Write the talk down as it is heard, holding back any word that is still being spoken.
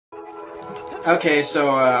Okay,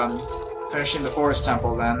 so finishing the forest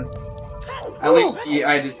temple then. At least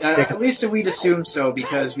at least we'd assume so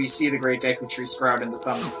because we see the great Deku Tree sprout in the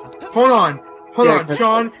thumbnail. Hold on,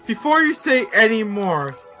 Sean. Before you say any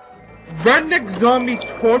more, Redneck Zombie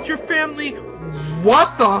Torture Family.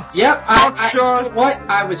 What the? Yep, fuck, Sean? you know what?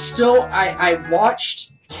 I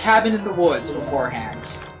watched Cabin in the Woods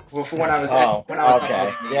beforehand. When I was okay.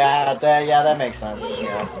 uploading these. Yeah, that makes sense.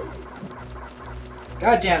 Yeah.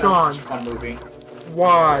 God damn, that was Sean. such a fun movie.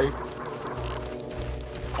 Why?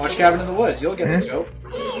 Watch Cabin in the Woods, you'll get the joke.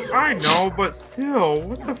 I know, but still,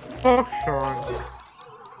 what the fuck, Sean?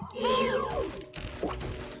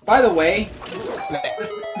 By the way,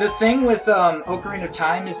 the thing with Ocarina of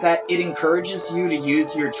Time is that it encourages you to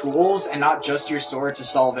use your tools and not just your sword to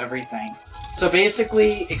solve everything. So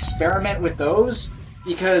basically, experiment with those,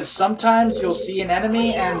 because sometimes you'll see an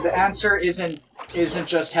enemy and the answer isn't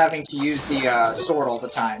just having to use the sword all the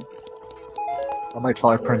time. All my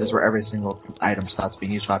Twilight Princess where every single item stops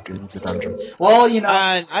being used after the dungeon. Well, you know,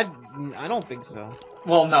 I don't think so.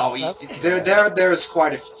 well, no, there's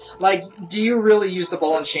quite a few. Like, do you really use the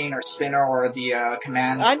ball and chain or spinner or the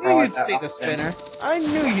command? I knew you'd say the spinner. I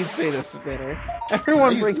knew you'd say the spinner.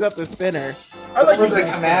 Everyone brings up the spinner. Or the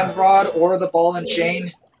command rod or the ball and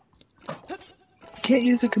chain. You can't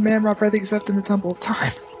use the command rod for anything except in the Temple of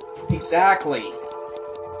Time. Exactly.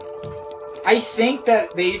 I think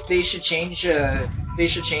that they should change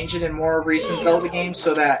it in more recent Zelda games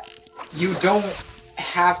so that you don't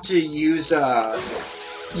have to use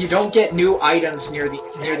you don't get new items near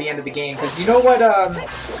the end of the game, because you know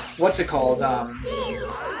what's it called?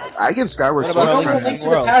 I give Skyward What Sword about Remember Link Link to to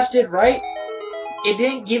the the Past did, right? It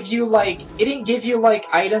didn't give you like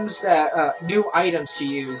items that new items to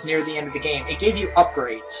use near the end of the game. It gave you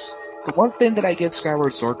upgrades. The one thing that I give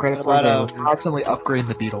Skyward Sword credit What for is about, they were constantly upgrading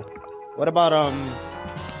the beetle. What about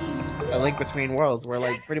A Link Between Worlds, where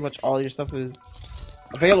like pretty much all your stuff is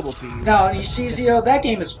available to you? Now, you see, Zio, that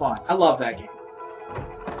game is fun. I love that game.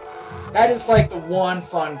 That is like the one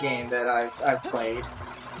fun game that I've played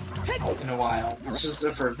in a while. It's just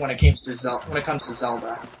for when it comes to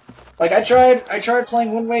Zelda. Like I tried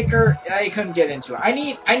playing Wind Waker, I couldn't get into it. I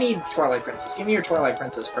need Twilight Princess. Give me your Twilight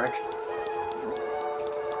Princess, prick.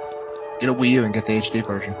 Get a Wii U and get the HD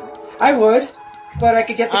version. I would, but I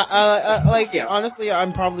could get the Honestly,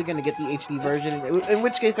 I'm probably gonna get the HD version. In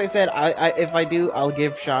which case, I said, if I do, I'll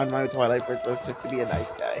give Sean my Twilight Princess just to be a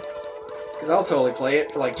nice guy. because I'll totally play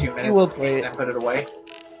it for like 2 minutes. You will play it. And put it away.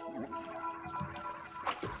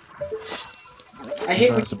 I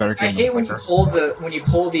hate when you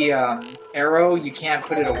pull the arrow, you can't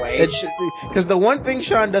put it away. Because the one thing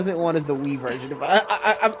Sean doesn't want is the Wii version.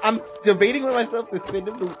 I'm debating with myself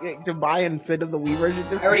to buy and send him the Wii version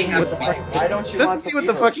just to see what the fuck. Why don't you Just want to see the what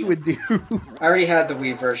the Wii fuck he would do. I already had the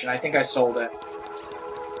Wii version. I think I sold it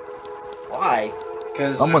Why?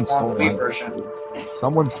 because I Someone want stole the Wii mine. version.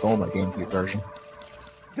 Someone stole my GameCube version.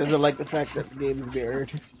 Doesn't like the fact that the game is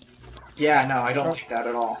mirrored. Yeah, no, I don't like that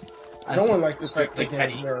at all. No one likes the fact strictly that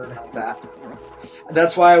petty game's mirrored. about that.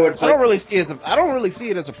 That's why I would play. I don't really see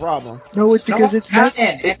it as a problem. No, it's because it's Ganon, not.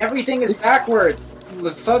 and everything is backwards.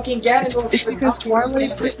 The fucking Ganon It's because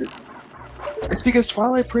Twilight. It's because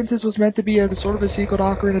Twilight Princess was meant to be the sort of a sequel to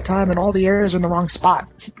Ocarina of Time, and all the areas are in the wrong spot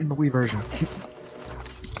in the Wii version.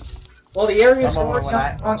 Well, the areas That were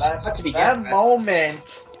moment wrong spot to begin that with.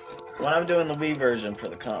 moment when I'm doing the Wii version for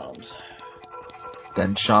the comms.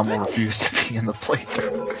 Then Sean will refuse to be in the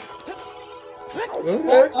playthrough.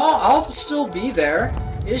 Well, I'll still be there.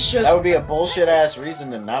 It's just That would be a bullshit ass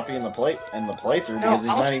reason to not be in the playthrough no, because he's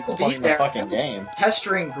I'll not still even be playing the there. fucking I'm just game.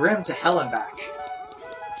 pestering Grim to hell and back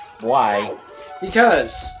Why?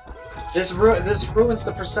 because this ruins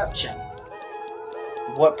the perception.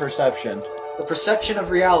 What perception? The perception of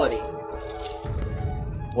reality.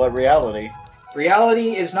 What reality?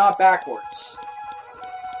 Reality is not backwards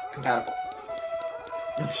compatible.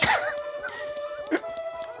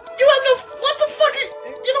 You have no. What the fuck?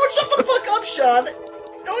 You know what? Shut the fuck up, Sean.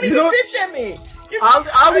 Don't even bitch at me.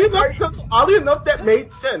 Oddly enough, that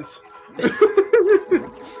made sense. No,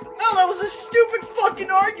 that was a stupid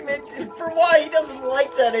fucking argument for why he doesn't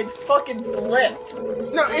like that. It's fucking flipped.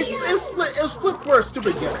 No, it's flipped for a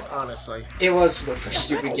stupid gimmick, honestly. It was for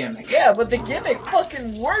stupid gimmick. Yeah, but the gimmick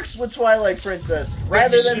fucking works with Twilight Princess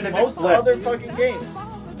rather you than shouldn't have most flipped. other fucking games.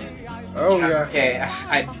 Oh yeah. Okay,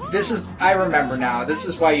 I remember now. This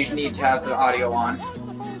is why you need to have the audio on.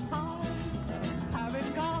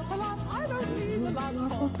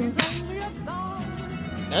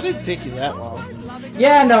 That didn't take you that long.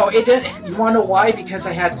 Yeah, no, it didn't. You wanna know why? Because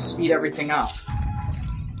I had to speed everything up.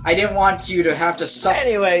 I didn't want you to have to suck.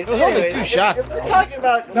 Anyways, It was only 2 shots, if we're though. talking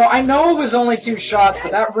about No, I know it was only 2 shots,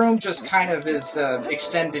 but that room just kind of is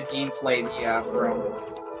extended gameplay, the room.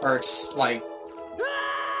 Or it's like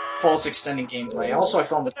false extending gameplay. Also, I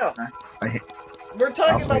filmed with No. Turner. We're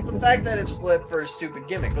talking about the fact that it's flipped for a stupid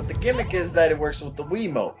gimmick, but the gimmick is that it works with the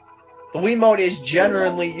Wiimote. The Wiimote is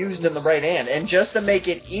generally used in the right hand, and just to make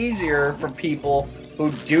it easier for people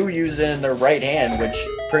who do use it in their right hand, which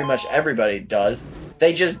pretty much everybody does,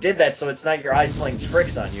 they just did that so it's not your eyes playing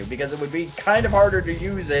tricks on you, because it would be kind of harder to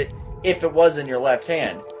use it if it was in your left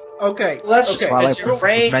hand. Okay. Well, that's just okay. Twilight Your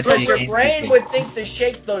brain, meant to be your game brain feature. would think to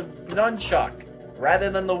shake the nunchuck rather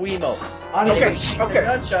than the Wiimote. honestly. If you shake okay. the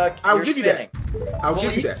nunchuck, I'll you're give you spinning. I'll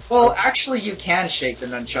give you that. Well, actually, you can shake the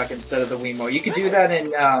nunchuck instead of the Wiimote. You could do that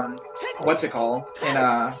in what's it called? In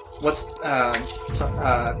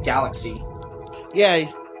Galaxy. Yeah,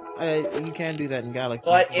 you can do that in Galaxy.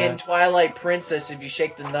 But in Twilight Princess, if you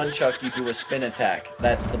shake the nunchuck, you do a spin attack.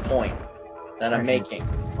 That's the point that I'm making.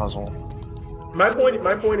 Puzzle. My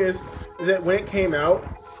point is that when it came out,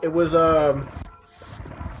 it was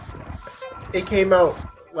it came out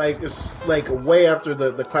like it's like way after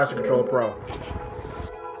the Classic Controller Pro.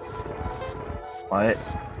 What?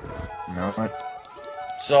 No, what?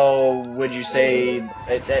 So, would you say...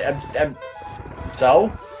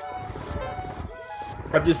 so?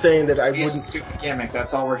 I'm just saying that I It's a wouldn't. stupid gimmick.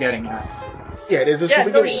 That's all we're getting at. Yeah, it is a Yeah,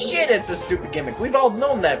 stupid no gimmick. shit, it's a stupid gimmick. We've all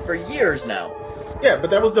known that for years now. Yeah,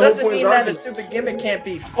 but that was the whole Doesn't point mean of the that a argument. stupid gimmick can't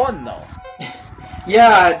be fun, though.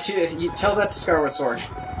 Yeah, you tell that to Skyward Sword.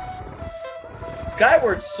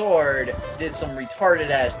 Skyward Sword did some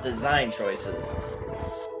retarded-ass design choices.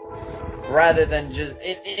 Rather than just...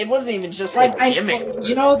 It wasn't even just Like, a gimmick.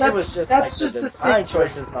 you know, It was just, that's like, just the the design thing.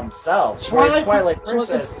 choices themselves. Whereas Twilight Princess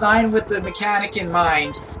wasn't designed with the mechanic in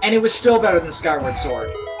mind, and it was still better than Skyward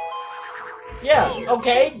Sword. Yeah,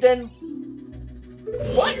 okay, then...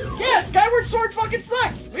 What? Yeah, Skyward Sword fucking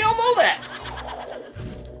sucks! We all know that!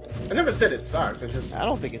 I never said it sucks. It's just I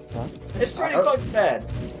don't think it sucks. It's pretty sucks. fucking bad.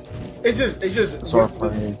 it's just Sword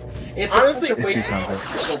play. It's Honestly, a It's way too to something.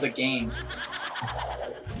 commercial the game.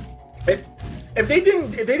 If they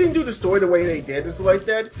didn't do the story the way they did, it's like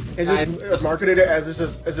that, and just marketed it as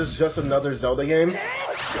it's just another Zelda game.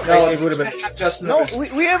 No, it would have been. just No,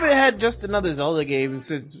 we haven't had just another Zelda game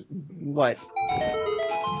since what?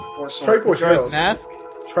 Triforce Majora's Heroes. Mask.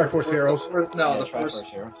 Triforce Heroes. No, Yeah, the Triforce first.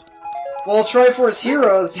 Heroes. Well, Triforce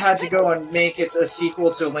Heroes had to go and make it a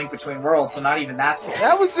sequel to A Link Between Worlds, so not even that's the case.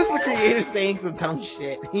 That was just the creator saying some dumb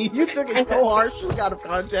shit. You took it so harshly out of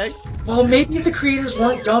context. Well, maybe if the creators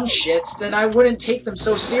weren't dumb shits, then I wouldn't take them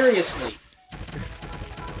so seriously.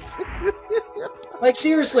 Like,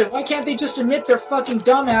 seriously, why can't they just admit they're fucking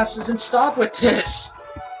dumbasses and stop with this?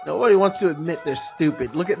 Nobody wants to admit they're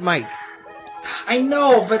stupid. Look at Mike. I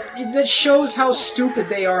know, but that shows how stupid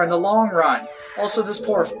they are in the long run. Also, this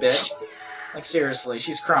poor bitch. Like, seriously,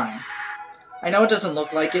 she's crying. I know it doesn't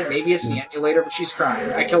look like it, maybe it's the emulator, but she's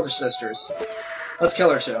crying. I killed her sisters. Let's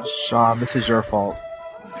kill her too. Sean, this is your fault.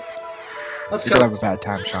 Let's You kill don't her. have a bad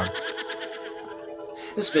time, Sean.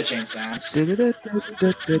 This bitch ain't sans.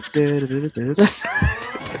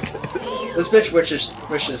 This bitch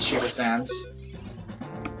wishes she was sans.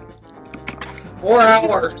 4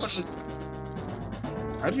 hours!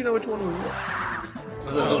 How'd you know which one was which?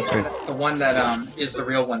 The one that is the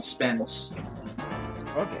real one spins.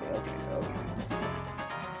 Okay.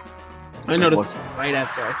 I noticed right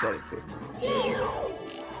after I said it too.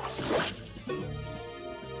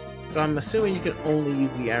 So I'm assuming you can only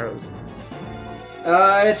use the arrows.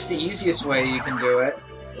 It's the easiest way you can do it.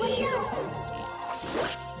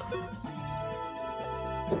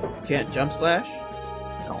 Can't jump slash?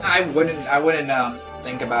 I wouldn't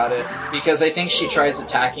think about it, because I think she tries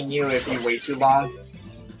attacking you if you wait too long.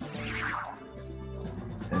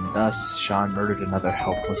 And thus, Sean murdered another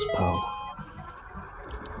helpless Poe.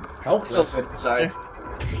 I feel Helpless. good inside.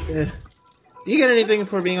 Do you get anything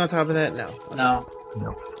for being on top of that? No. No.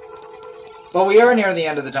 No. But we are near the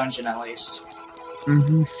end of the dungeon, at least.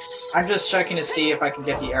 Mm-hmm. I'm just checking to see if I can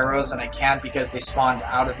get the arrows, and I can't because they spawned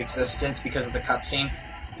out of existence because of the cutscene.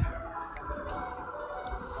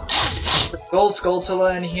 Gold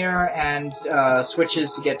Skulltula in here, and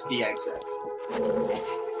switches to get to the exit.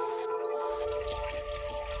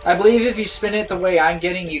 I believe if you spin it the way I'm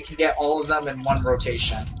getting, you can get all of them in one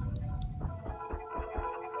rotation.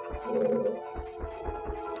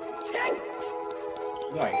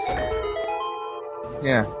 Nice.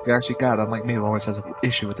 Yeah, you actually got it, unlike me who always has an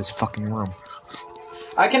issue with this fucking room.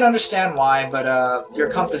 I can understand why, but your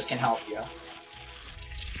compass can help you.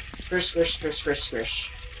 Squish, squish, squish, squish,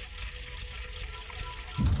 squish.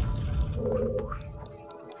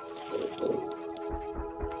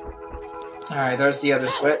 Alright, there's the other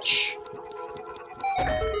switch.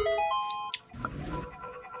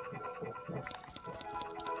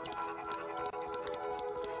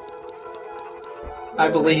 I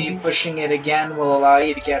believe pushing it again will allow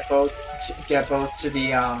you to get both to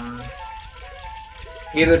the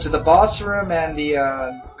either to the boss room and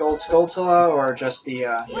the Gold Skulltula, or just the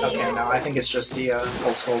okay, no, I think it's just the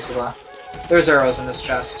Gold Skulltula. There's arrows in this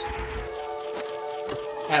chest.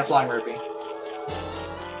 And a flying rupee.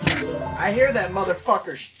 I hear that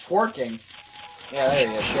motherfucker twerking. Yeah, there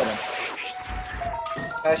he is. Get him.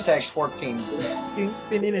 Hashtag twerk team.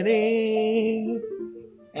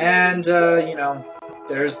 And, you know,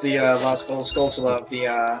 there's the Lost Gold Skulltula of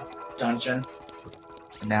the dungeon.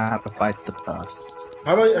 And now I have to fight the boss.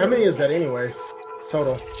 How many is that anyway?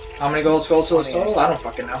 Total. How many Gold Skulltulas total? I don't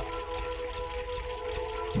fucking know.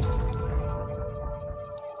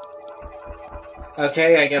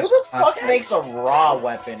 Okay, I guess. Who the fuck makes a raw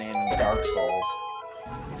weapon in Dark Souls?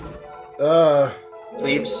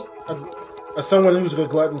 Plebes. Someone who's a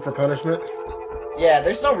glutton for punishment. Yeah,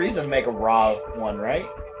 there's no reason to make a raw one, right?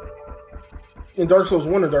 In Dark Souls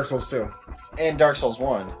 1 or Dark Souls 2? In Dark Souls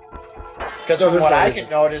 1. Because from what I can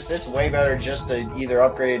notice, it's way better just to either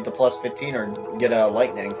upgrade it to plus 15 or get a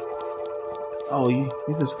lightning. Oh,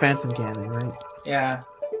 this is Phantom Ganon, right? Yeah.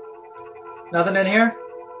 Nothing in here?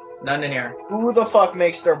 None in here. Who the fuck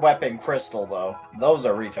makes their weapon crystal, though? Those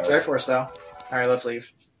are retards. Air Force, though. Alright, let's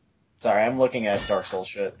leave. Sorry, I'm looking at Dark Souls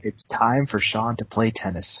shit. It's time for Sean to play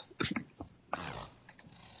tennis.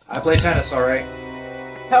 I play tennis, alright.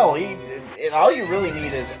 Hell, all you really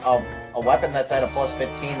need is a weapon that's at a plus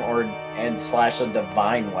 15 and slash a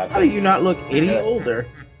divine weapon. How do you not look any older?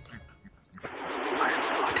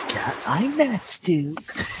 I'm not Stu.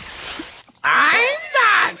 I'm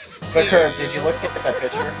not Stu. But Kirk, did you look at that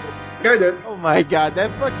picture? Yeah, I did. Oh my god,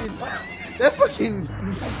 that fucking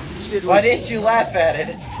shit. Why didn't you laugh at it?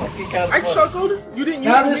 It's fucking kind of I funny. chuckled. You didn't.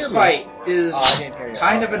 Now this hear me. fight is Oh, I didn't hear you.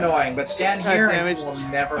 kind of annoying, but stand God here damn and it. it will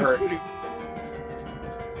never hurt you.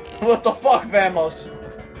 What the fuck, Vamos?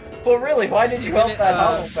 But really, why did you help that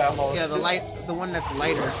hollow, Vamos? Yeah, the one that's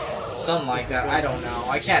lighter. Something like that. I don't know.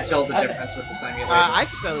 I can't tell the difference with the simulator. I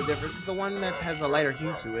can tell the difference. It's the one that has a lighter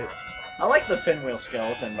hue to it. I like the pinwheel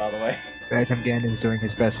skeleton, by the way. Phantom Ganon is doing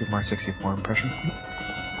his best with Mark 64 impression.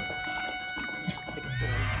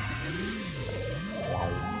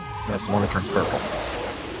 That's the one that turned purple.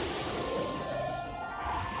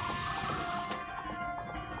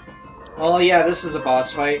 Well, yeah, this is a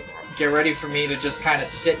boss fight. Get ready for me to just kind of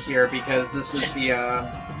sit here because this is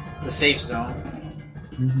the safe zone.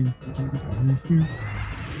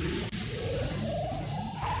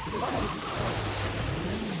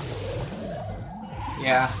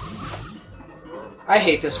 Yeah. I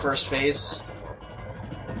hate this first phase.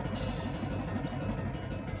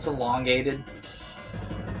 It's elongated.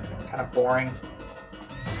 Kind of boring.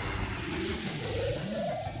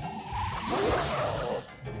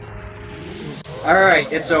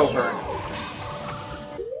 Alright, it's over.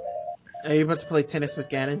 Are you about to play tennis with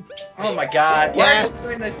Ganon? Oh my god. Yes!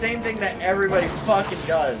 We're doing the same thing that everybody fucking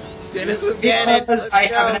does. Tennis with Ganon! Because I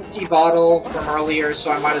have an empty bottle from earlier,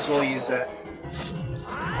 so I might as well use it.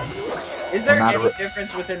 Is there Well, any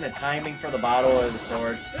difference within the timing for the bottle or the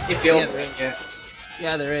sword? It feels Yeah. like it.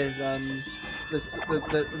 Yeah, there is. The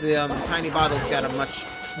tiny bottle's got a much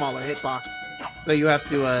smaller hitbox, so you have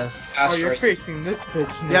to Oh, you're Asteroids. facing this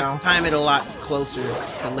bitch you have now. to time it a lot closer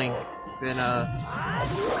to Link than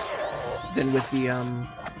with the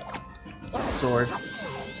sword.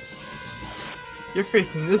 You're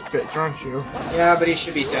facing this bitch, aren't you? Yeah, but he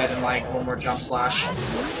should be dead in like one more jump slash.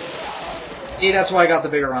 See, that's why I got the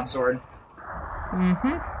bigger run sword.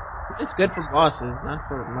 Mm-hmm. It's good for bosses, not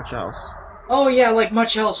for much else. Oh yeah, like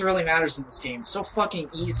much else really matters in this game. It's so fucking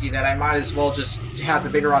easy that I might as well just have the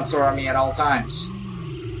bigger run sword on me at all times.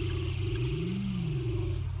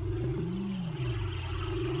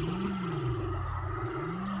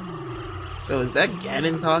 So is that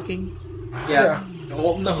Ganon talking? Yes.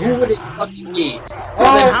 Well, no, who would it fucking be? So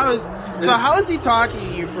then how is he talking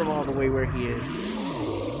to you from all the way where he is?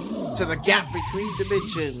 To the gap between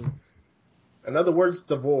dimensions. In other words,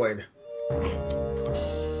 the void.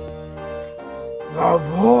 The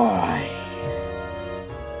void.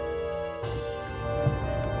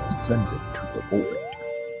 Send it to the void.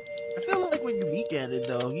 I feel like when you meet Ganon,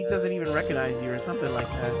 though, he doesn't even recognize you or something like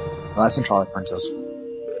that. Well, that's in Twilight Princess.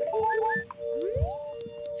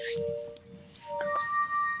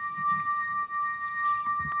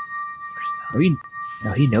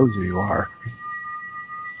 Now he knows who you are.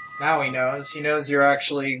 Now he knows. He knows you're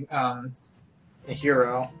actually a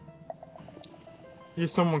hero. You're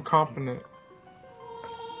someone competent.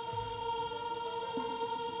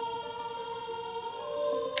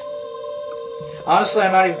 Honestly,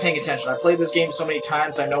 I'm not even paying attention. I played this game so many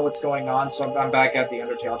times, I know what's going on, so I'm back at the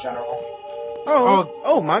Undertale General.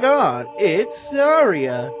 Oh my god, it's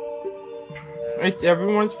Saria. It's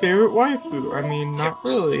everyone's favorite waifu. I mean, not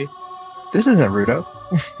really. This isn't Rudo.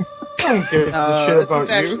 I don't give a shit about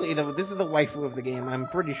you. This is the waifu of the game. I'm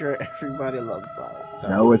pretty sure everybody loves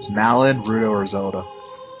Saria. No, it's Malin, Rudo, or Zelda.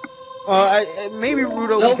 Maybe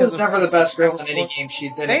Rudo. Zelda's never the best girl in any game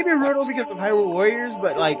she's in. Maybe Rudo because of Hyrule Warriors,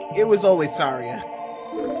 but like it was always Saria.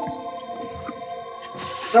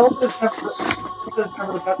 Zelda's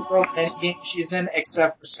never the best girl in any game she's in,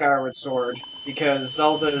 except for Skyward Sword, because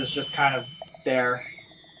Zelda is just kind of there.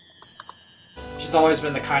 She's always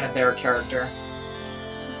been the kind of there character.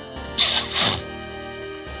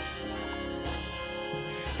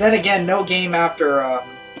 Then again, no game after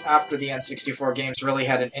the N64 games really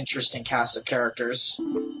had an interesting cast of characters.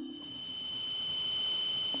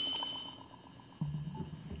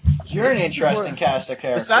 You're an interesting cast of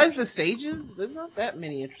characters. Besides the sages, there's not that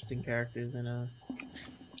many interesting characters in a.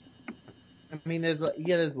 I mean, there's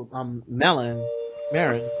Marin,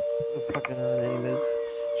 what the fucking her name is.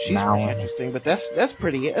 She's pretty interesting, but that's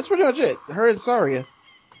pretty much it. Her and Saria.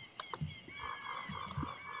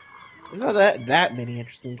 There's not that many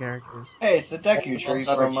interesting characters. Hey, it's the Deku Tree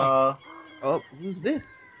from Oh, who's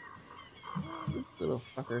this? This little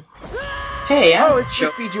fucker. Hey, it's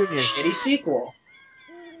Wispy Jr. Shitty sequel.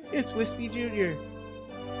 It's Wispy Jr.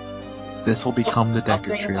 This will become the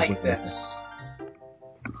Deku Tree. Like this.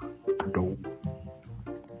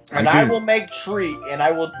 And I will make tree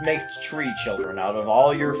children out of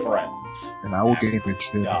all your friends. And I will get rich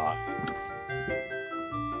too.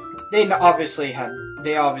 They obviously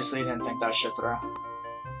didn't think that shit through.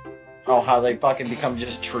 Oh, how they fucking become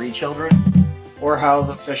just tree children? Or how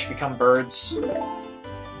the fish become birds.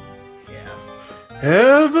 Yeah.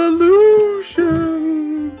 Evolution!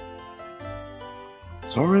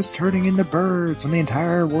 Sora's turning into birds when the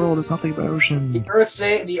entire world is nothing but ocean. The Earth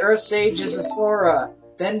Sage is a Sora,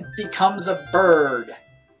 then becomes a bird.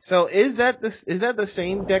 So is that the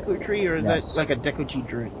same Deku Tree, or is that like a Deku Tree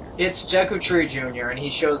Jr.? It's Deku Tree Jr., and he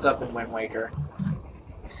shows up in Wind Waker.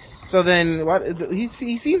 So then, what? He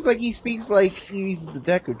seems like he speaks like he's the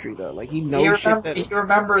Deku Tree, though. Like he knows He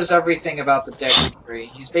remembers everything about the Deku Tree.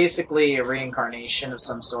 He's basically a reincarnation of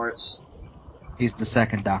some sorts. He's the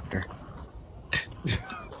second Doctor.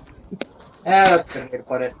 That's a good way to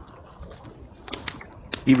put it.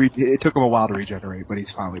 It took him a while to regenerate, but he's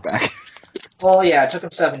finally back. Well, yeah, it took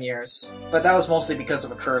him 7 years, but that was mostly because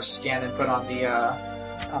of a curse Ganon put on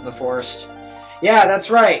the forest. Yeah, that's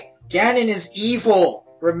right. Ganon is evil.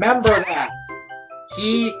 Remember that.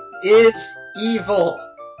 He is evil.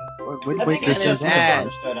 But Wind Waker says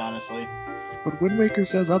misunderstood, honestly. But Wind Waker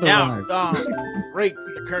says otherwise. Now, break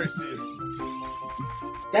the curses.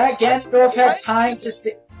 That Ganondorf had time to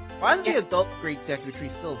think. Why is the adult Great Deku Tree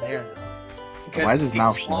still there, though? Because it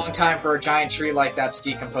takes a long time for a giant tree like that to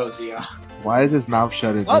decompose you. Why is his mouth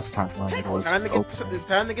shut in this timeline? It was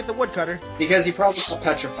time to get the woodcutter. Because he probably got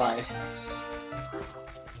petrified.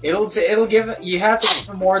 It'll give you have to give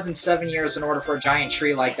him more than 7 years in order for a giant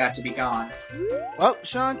tree like that to be gone. Well,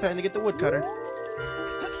 Sean, time to get the woodcutter.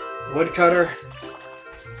 Woodcutter.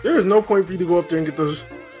 There is no point for you to go up there and get those.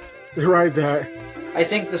 Ride that. I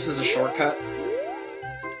think this is a shortcut.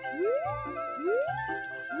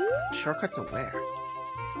 Shortcut to where?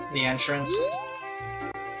 The entrance.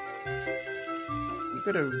 You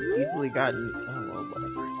could have easily gotten. Oh well,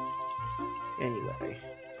 whatever. Anyway.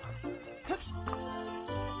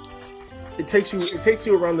 It takes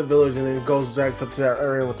you around the village and then it goes back up to that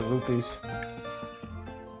area with the rupees.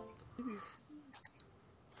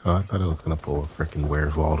 Oh, I thought it was gonna pull a freaking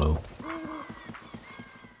Where's Waldo.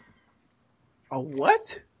 A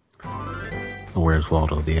what? The Where's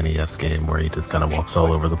Waldo, the NES game where he just kind of walks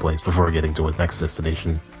all over the place before getting to his next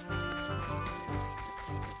destination.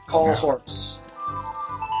 Call horse.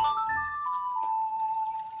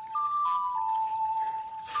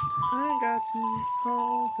 I got to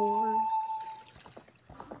call horse.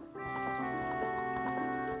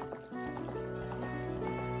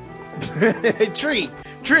 Tree!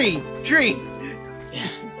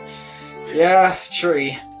 Yeah,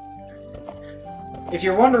 tree. If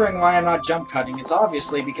you're wondering why I'm not jump cutting, it's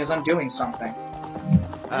obviously because I'm doing something.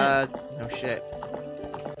 No shit.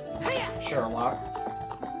 Sherlock.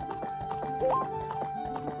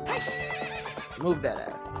 Move that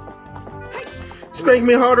ass. Spank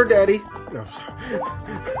me harder, daddy. No.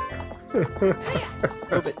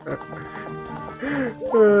 Move it.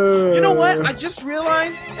 You know what? I just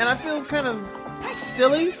realized, and I feel kind of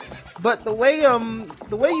silly, but the way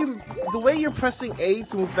you the way you're pressing A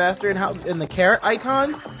to move faster and the carrot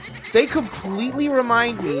icons, they completely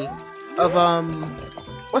remind me of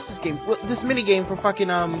what's this game? This mini game from fucking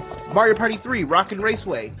Mario Party 3, Rockin'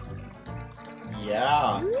 Raceway.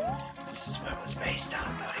 Yeah. This is what it was based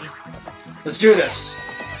on, buddy. Let's do this.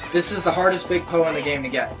 This is the hardest Big Poe in the game to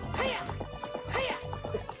get.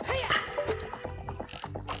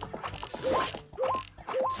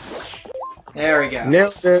 There we go.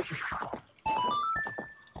 Nailed it.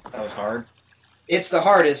 That was hard. It's the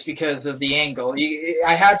hardest because of the angle.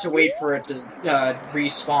 I had to wait for it to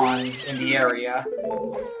respawn in the area.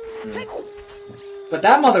 But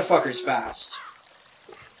that motherfucker's fast.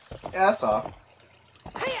 Yeah, I saw.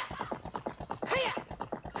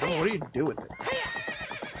 Oh, what do you do with it?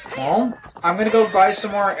 Well, I'm gonna go buy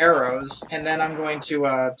some more arrows, and then I'm going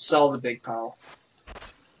to sell the Big Poe.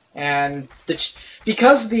 And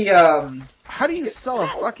because the How do you sell a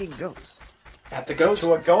fucking ghost? at the ghost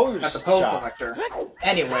To a ghost at the Poe shop. collector.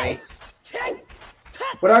 Anyway,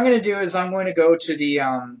 what I'm gonna do is I'm going to go to the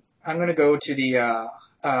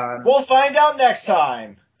We'll find out next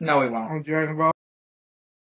time. no, we won't. On Dragon Ball.